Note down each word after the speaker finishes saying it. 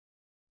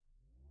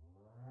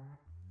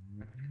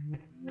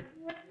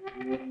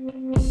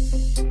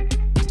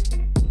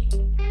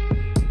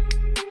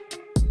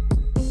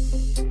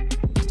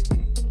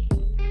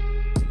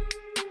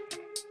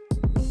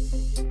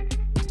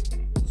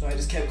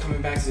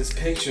this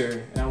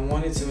picture and I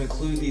wanted to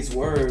include these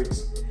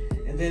words,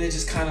 and then it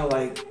just kind of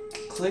like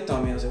clicked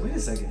on me. I was like, wait a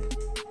second,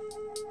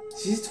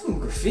 she's doing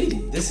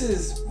graffiti. This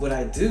is what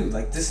I do.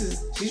 Like,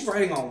 she's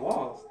writing on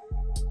walls.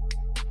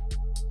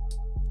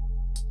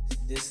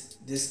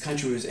 This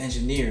country was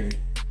engineered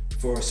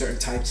for a certain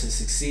type to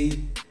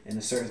succeed and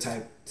a certain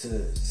type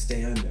to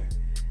stay under.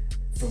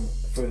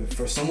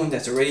 For someone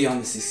that's already on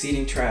the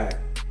succeeding track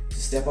to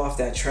step off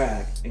that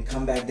track and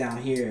come back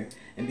down here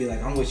and be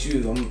like, I'm with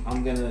you,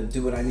 I'm gonna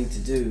do what I need to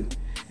do.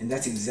 And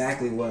that's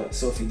exactly what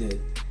Sophie did.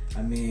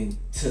 I mean,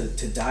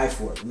 to die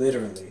for it,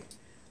 literally.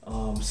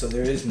 So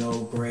there is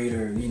no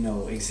greater,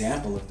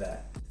 example of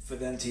that. For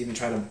them to even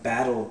try to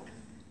battle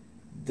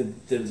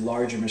the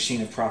larger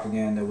machine of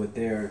propaganda with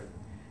their,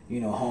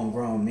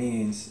 homegrown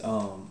means,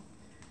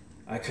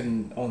 I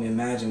couldn't only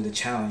imagine the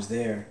challenge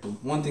there.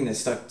 But one thing that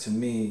stuck to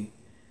me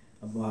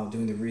about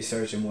doing the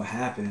research and what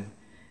happened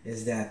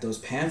is that those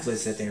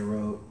pamphlets that they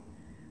wrote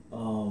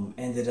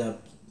ended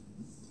up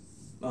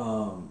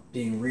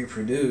being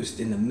reproduced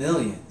in the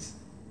millions.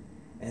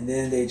 And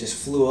then they just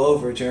flew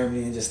over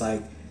Germany and just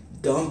like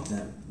dumped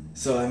them.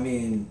 So I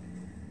mean,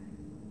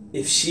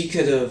 if she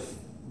could have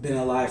been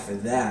alive for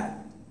that,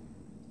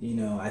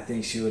 I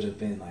think she would have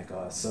been like,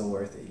 oh, it's so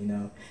worth it,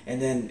 And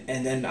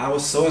then I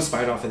was so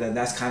inspired off of that.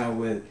 That's kind of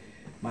with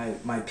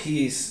my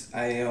piece.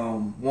 I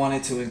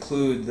wanted to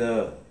include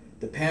the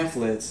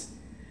pamphlets,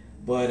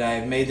 but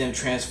I made them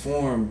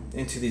transform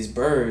into these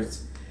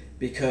birds,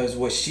 because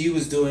what she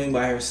was doing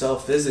by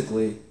herself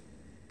physically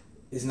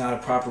is not a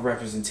proper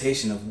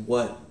representation of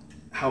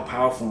how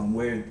powerful and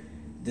where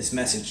this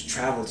message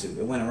traveled to.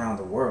 It went around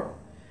the world.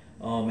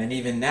 And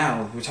even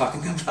now, we're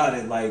talking about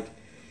it like,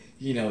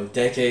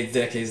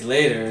 decades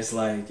later, it's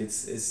like,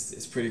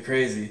 it's pretty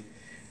crazy.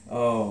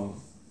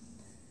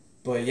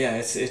 But yeah,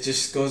 it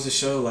just goes to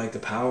show like the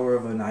power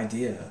of an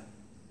idea.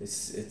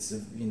 It's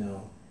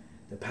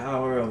the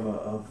power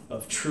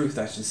of truth,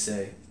 I should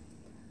say.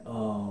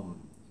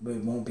 But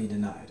it won't be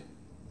denied.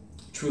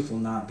 Truth will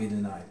not be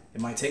denied.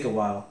 It might take a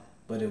while,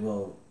 but it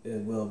will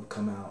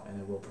come out and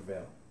it will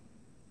prevail.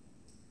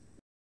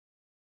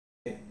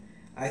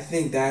 I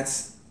think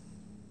that's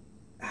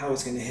how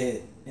it's going to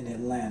hit in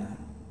Atlanta,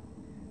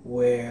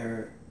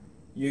 where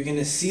you're going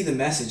to see the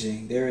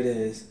messaging, there it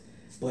is,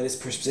 but it's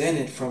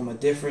presented from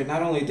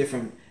not only a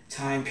different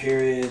time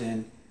period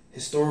and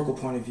historical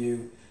point of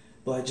view,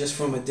 but just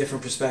from a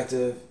different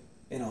perspective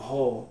in a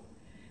whole.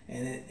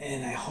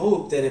 And I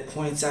hope that it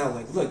points out,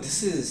 like, look,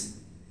 this is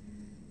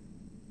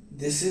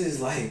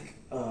like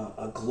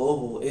a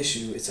global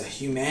issue. It's a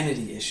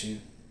humanity issue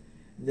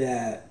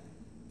that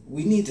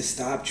we need to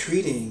stop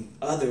treating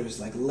others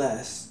like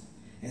less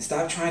and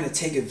stop trying to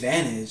take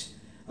advantage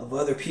of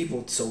other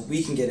people so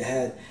we can get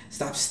ahead.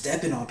 Stop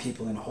stepping on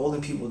people and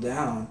holding people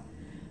down.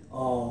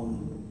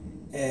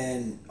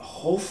 And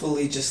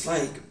hopefully just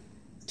a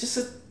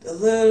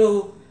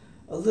little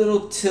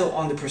tilt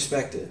on the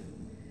perspective.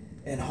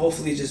 And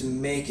hopefully just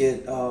make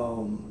it,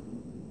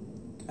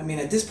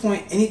 at this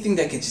point, anything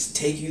that can just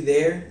take you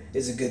there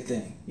is a good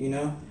thing,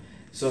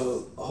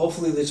 So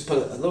hopefully let's put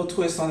a little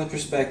twist on the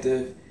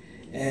perspective,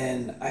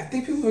 and I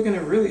think people are going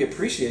to really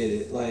appreciate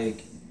it.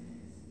 Like,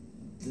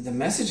 the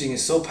messaging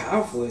is so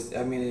powerful.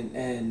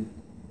 And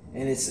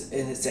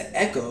it's an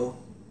echo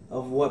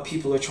of what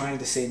people are trying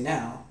to say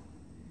now,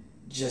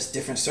 just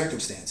different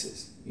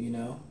circumstances,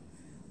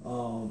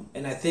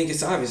 And I think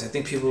it's obvious. I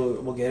think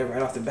people will get it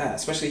right off the bat,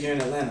 especially here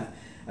in Atlanta.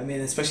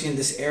 Especially in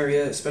this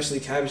area, especially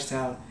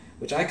Cabbagetown,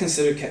 which I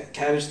consider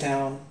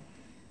Cabbagetown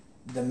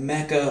the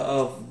mecca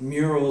of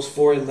murals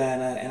for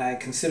Atlanta, and I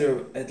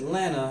consider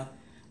Atlanta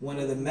one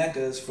of the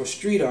meccas for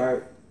street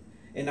art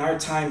in our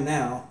time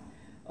now,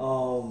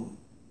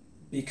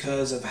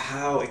 because of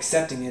how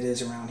accepting it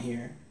is around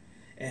here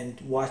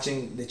and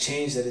watching the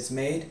change that it's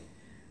made.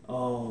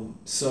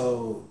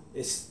 So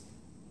it's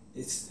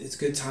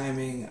good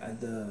timing.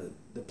 The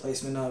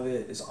placement of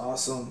it is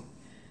awesome.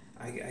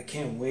 I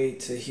can't wait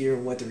to hear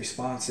what the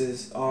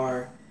responses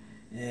are,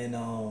 and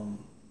I'm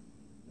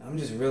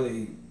just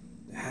really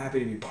happy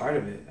to be part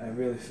of it. I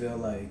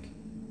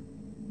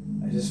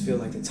just feel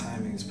like the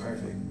timing is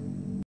perfect.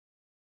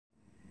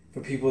 For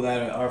people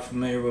that are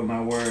familiar with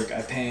my work,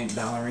 I paint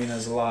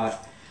ballerinas a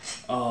lot.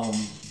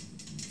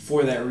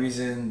 For that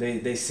reason,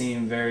 they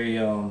seem very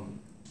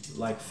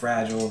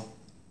fragile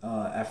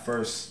at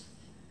first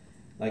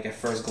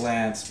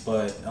glance,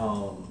 but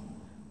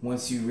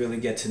once you really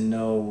get to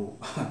know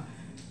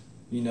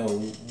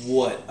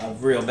what a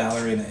real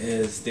ballerina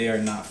is, they are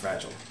not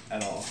fragile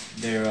at all.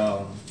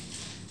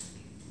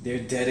 They're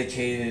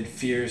dedicated,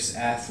 fierce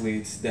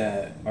athletes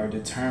that are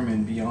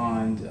determined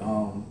beyond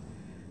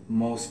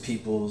most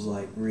people's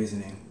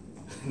reasoning.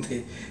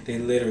 They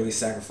literally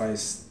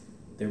sacrifice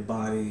their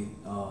body,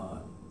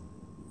 for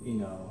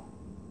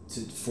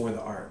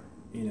the art,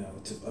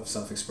 of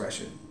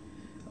self-expression.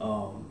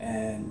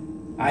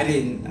 And I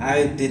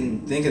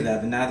didn't think of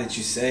that, but now that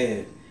you say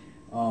it,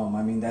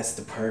 that's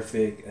the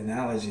perfect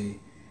analogy.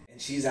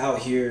 And she's out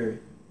here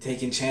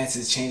taking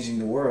chances, changing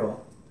the world,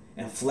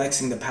 and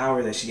flexing the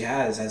power that she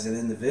has as an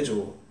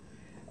individual.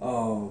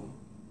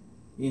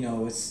 You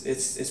know,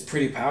 it's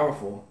pretty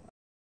powerful.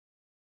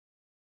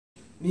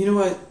 You know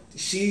what?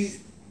 She's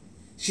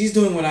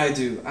doing what I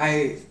do.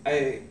 I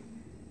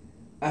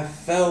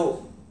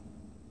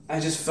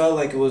just felt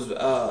like it was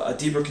a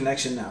deeper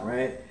connection now,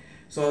 right?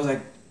 So I was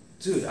like,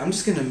 dude, I'm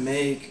just gonna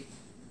make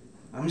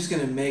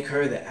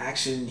her the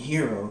action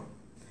hero,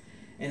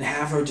 and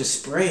have her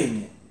just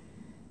spraying it.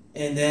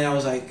 And then I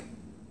was like,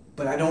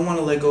 but I don't want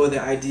to let go of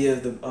the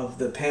idea of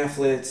the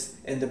pamphlets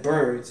and the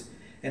birds.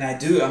 And I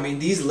do. I mean,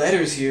 these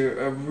letters here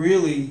are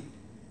really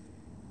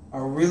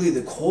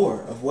the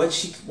core of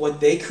what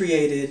they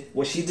created,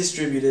 what she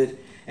distributed,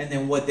 and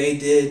then what they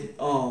did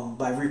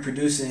by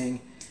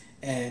reproducing,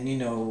 and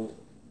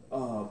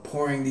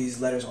pouring these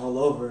letters all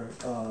over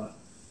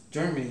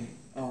Germany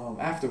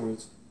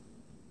afterwards.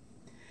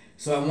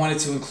 So I wanted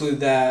to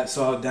include that.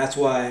 So that's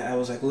why I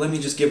was like, well, let me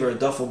just give her a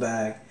duffel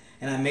bag,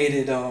 and I made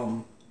it.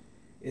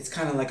 It's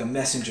kind of like a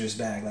messenger's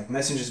bag. Like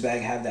messenger's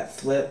bag have that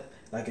flip,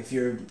 like if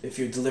you're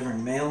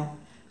delivering mail.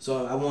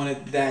 So I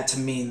wanted that to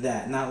mean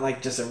that, not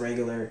like just a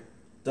regular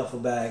duffel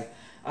bag.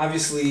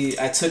 Obviously,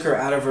 I took her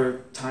out of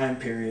her time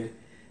period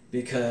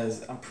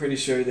because I'm pretty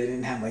sure they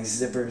didn't have like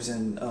zippers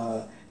and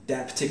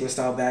that particular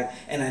style bag,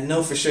 and I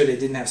know for sure they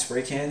didn't have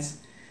spray cans.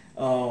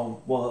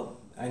 Well,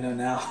 I know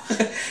now.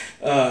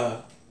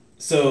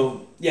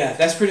 So yeah,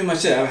 that's pretty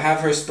much it. I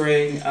have her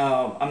spraying.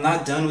 I'm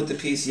not done with the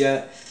piece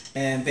yet,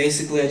 and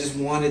basically I just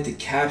wanted to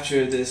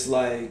capture this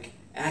like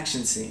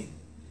action scene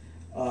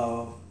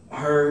of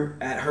her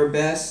at her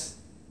best,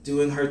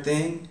 doing her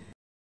thing.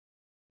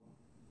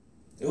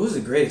 It was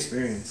a great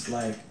experience,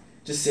 like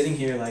just sitting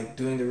here like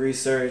doing the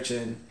research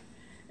and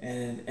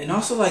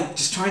also like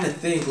just trying to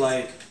think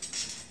like,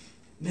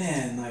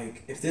 man,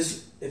 like if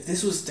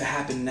this was to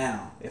happen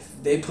now, if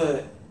they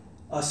put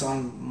us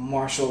on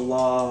martial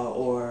law,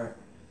 or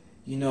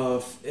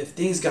if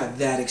things got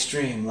that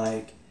extreme,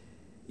 like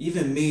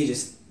even me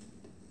just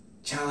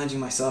challenging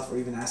myself or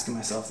even asking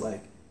myself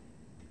like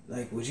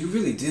would you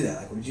really do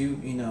that? Like would you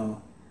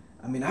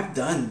I mean, I've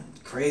done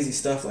crazy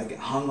stuff, like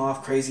hung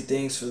off crazy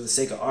things for the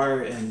sake of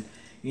art, and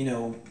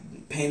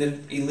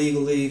painted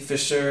illegally for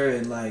sure,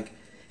 and like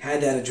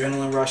had that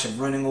adrenaline rush of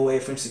running away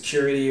from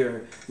security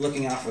or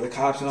looking out for the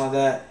cops and all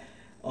that.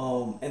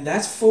 And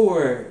that's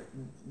for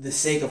the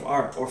sake of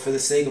art, or for the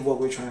sake of what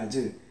we're trying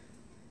to do.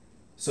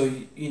 So,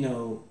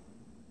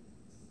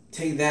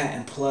 take that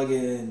and plug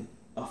in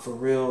a for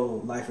real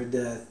life or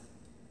death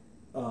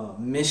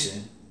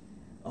mission.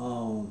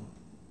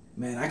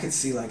 Man, I could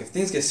see like if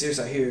things get serious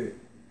out here,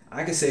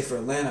 I could say for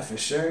Atlanta for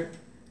sure,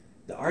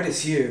 the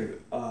artists here,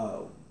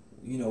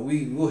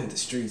 we will hit the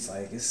streets.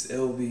 Like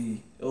it'll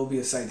be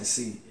a sight to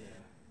see.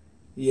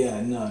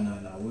 Yeah, no.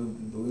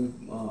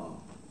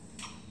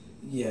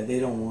 Yeah, they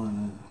don't want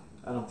to.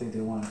 I don't think they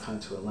want to come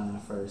to Atlanta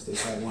first. They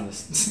probably want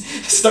to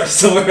start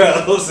somewhere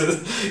else.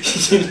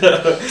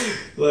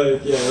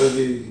 Like yeah,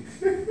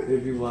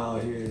 it'd be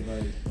wild here.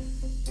 Like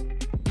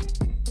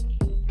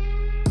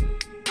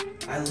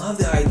I love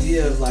the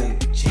idea of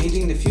like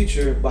changing the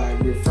future by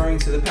referring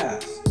to the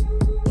past.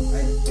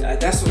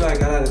 That's what I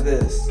got out of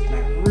this, and I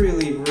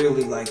really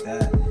like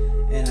that.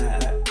 And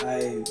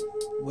I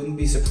wouldn't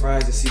be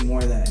surprised to see more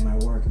of that in my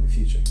work in the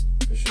future,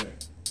 for sure.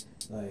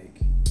 Like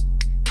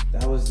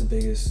that was the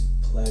biggest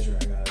pleasure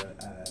I got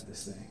out of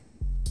this thing.